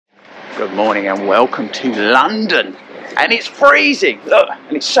Good morning and welcome to London. And it's freezing, look,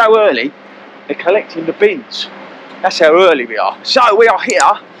 and it's so early, they're collecting the bins. That's how early we are. So we are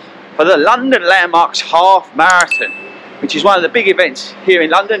here for the London Landmarks Half Marathon, which is one of the big events here in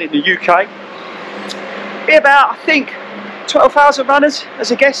London, in the UK. Be about, I think, 12,000 runners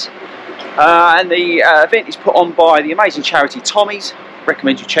as a guess. And the event is put on by the amazing charity Tommy's.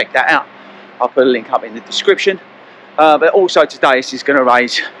 Recommend you check that out. I'll put a link up in the description. But also today this is going to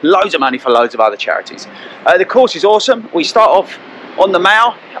raise loads of money for loads of other charities. The course is awesome. We start off on the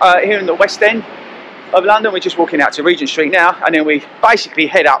Mall here in the West End of London. We're just walking out to Regent Street now, and then we basically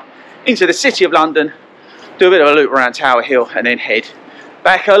head up into the City of London, do a bit of a loop around Tower Hill, and then head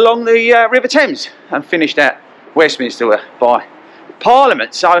back along the River Thames and finish at Westminster by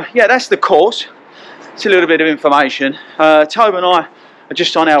Parliament. So yeah, that's the course. It's a little bit of information. Tobe and I are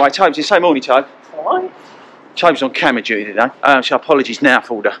just on our way. Tobe, say morning, Tobe. Hi. Tobe's on camera duty today, so apologies now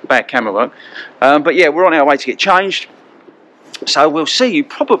for all the bad camera work. But yeah, we're on our way to get changed. So we'll see you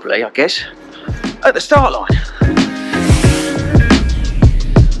probably, I guess, at the start line.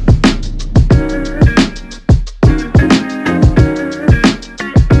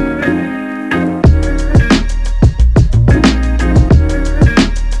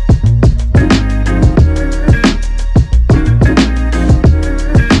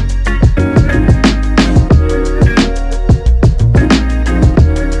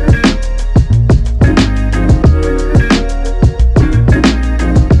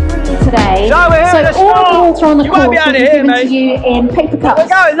 On the course will be given to you in paper cups. We're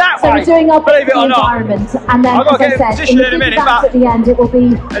going that way. So we're doing our believe it or not. environment, and then, as I said, in the big bags at the end, it will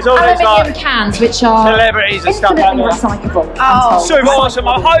be aluminium cans, which are celebrities and stuff like that. Recyclable. Oh, super awesome!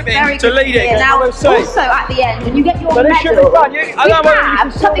 I'm hoping to lead it. Now, also at the end, when you get your medal, we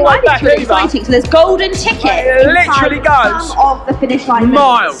have something I think is really exciting. So there's golden tickets. It literally goes of the finish line.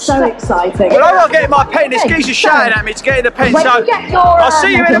 Miles. So exciting. Well, I'm not getting my pen. This geezer shouting at me to get in the pen. So I'll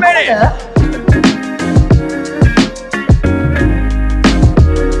see you in a minute.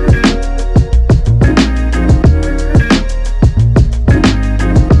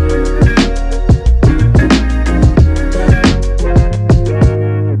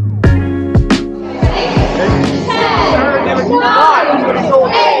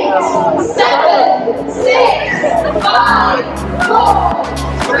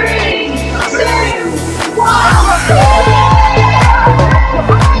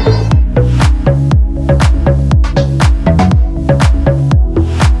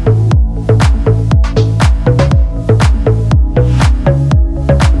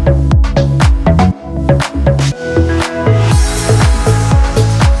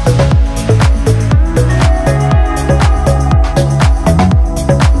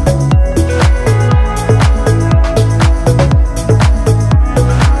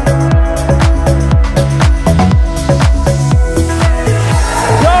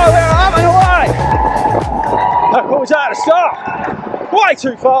 Way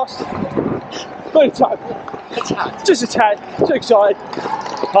too fast. Just a tad. Too excited.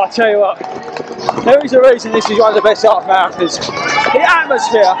 I'll tell you what, there is a reason this is one of the best half marathons. The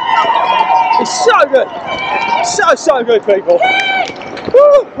atmosphere is so good. So good, people.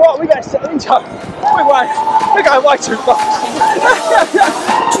 Woo, right, we better set into. We're going way too fast.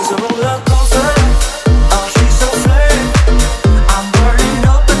 She's a roller coaster. Oh, she's so flame. I'm burning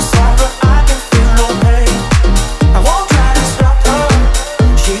up inside, but I can feel no pain. I won't try to stop her.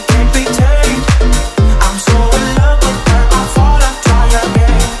 She can't be tamed. I'm so in love with her. I fall and try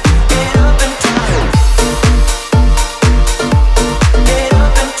again. Get up and try. Get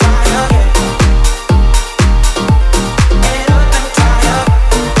up and try again. Get up and try.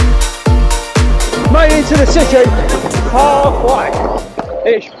 Made into the city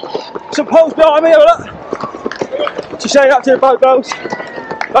halfway-ish. Some poles behind me, look. Just heading up to the boat bells.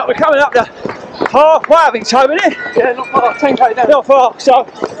 But we're coming up to halfway, I think, Toby, isn't it? Yeah, not far, 10k down. Not far, so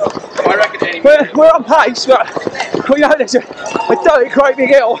I reckon anyway. We're on pace, but we know there's a dirty, great big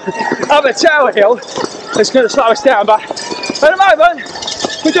hill up the Tower Hill that's going to slow us down, but at the moment,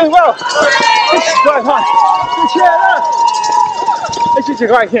 we're doing well. This is great fun. This is a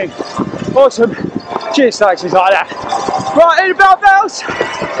great thing. Awesome cheer stations like that. Right, in the bell bells.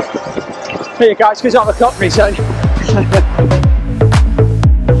 Here you go, it's because I'm a cockney soon.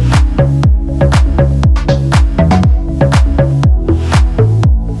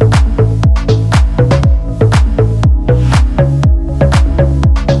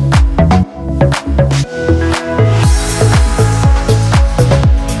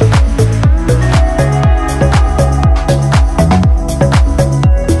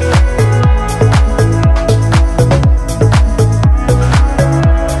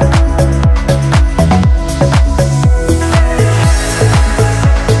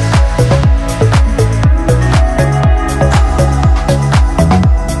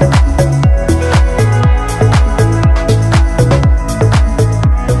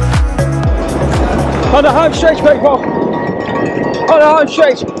 On the home stretch, people. On the home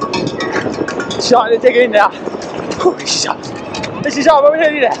stretch. Starting to dig in now. Whew, this is up. This is up, we're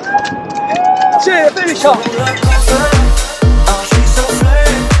nearly there. See you at the finish line. Let's do it.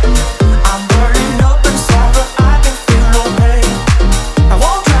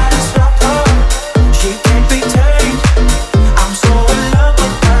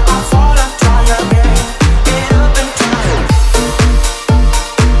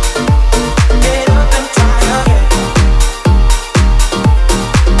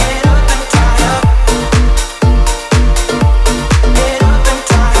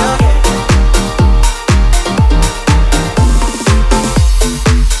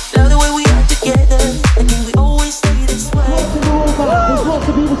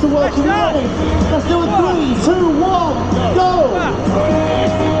 3, 2, 1, go!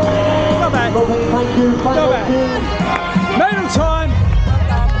 Thank you. Medal time.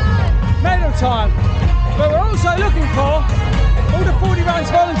 Medal time. But we're also looking for all the 40 runs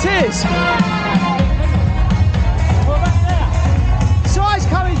volunteers. We're back there. Size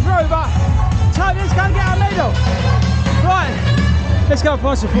coming through, but Tony's going to get our medal. Right. Let's go and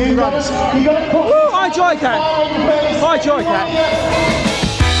find some 40 runs. I enjoyed that. I enjoyed that.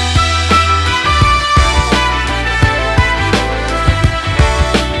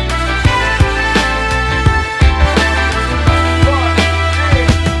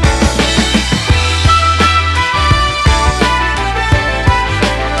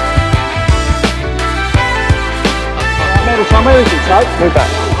 Where is it, Toad? Move back.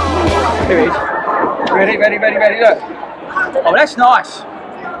 Here it is. Ready, look. Oh, that's nice.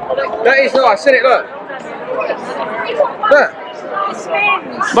 That is nice, isn't it? Look. Look.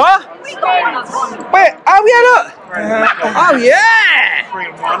 What? Wait, oh yeah, look. Oh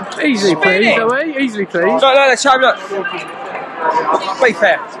yeah. Easily pleased, are we? Easily pleased. Look, let's show, look. Be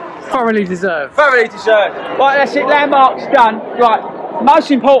fair. Thoroughly deserved. Thoroughly deserved. Right, that's it, landmarks done. Right, most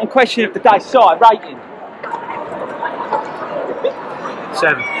important question of the day, side rating.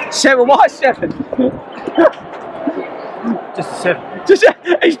 7. 7, why 7? Just a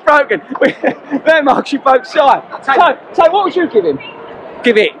 7. He's broken. Landmarks, you both side. So what would you give him?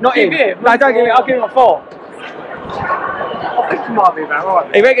 Give it, not him. No, don't give it, I'll give him a 4. I think he might be about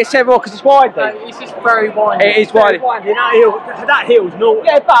right. He reckons 7 more because it's wide then. It's just very windy. It is windy. That hill's naughty.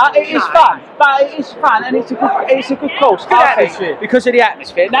 Yeah, but it is fun. But it is fun and it's a good course. Good atmosphere. Because of the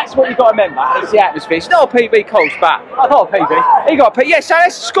atmosphere. And that's what you've got to remember. It's the atmosphere. It's not a PB course, but I got a PB. He got a PB. Yeah, so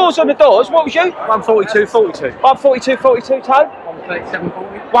that's the scores on the doors. What was you? 142.42. 142.42, Toad?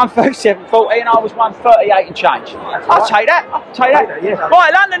 137.40. 137.40 and I was 138 and change. I'll take that. I'll take that.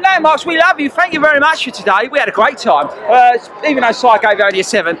 Right, London Landmarks, we love you. Thank you very much for today. We had a great time. Even though Si gave you only a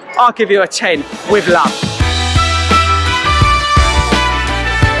 7, I'll give you a 10 with love.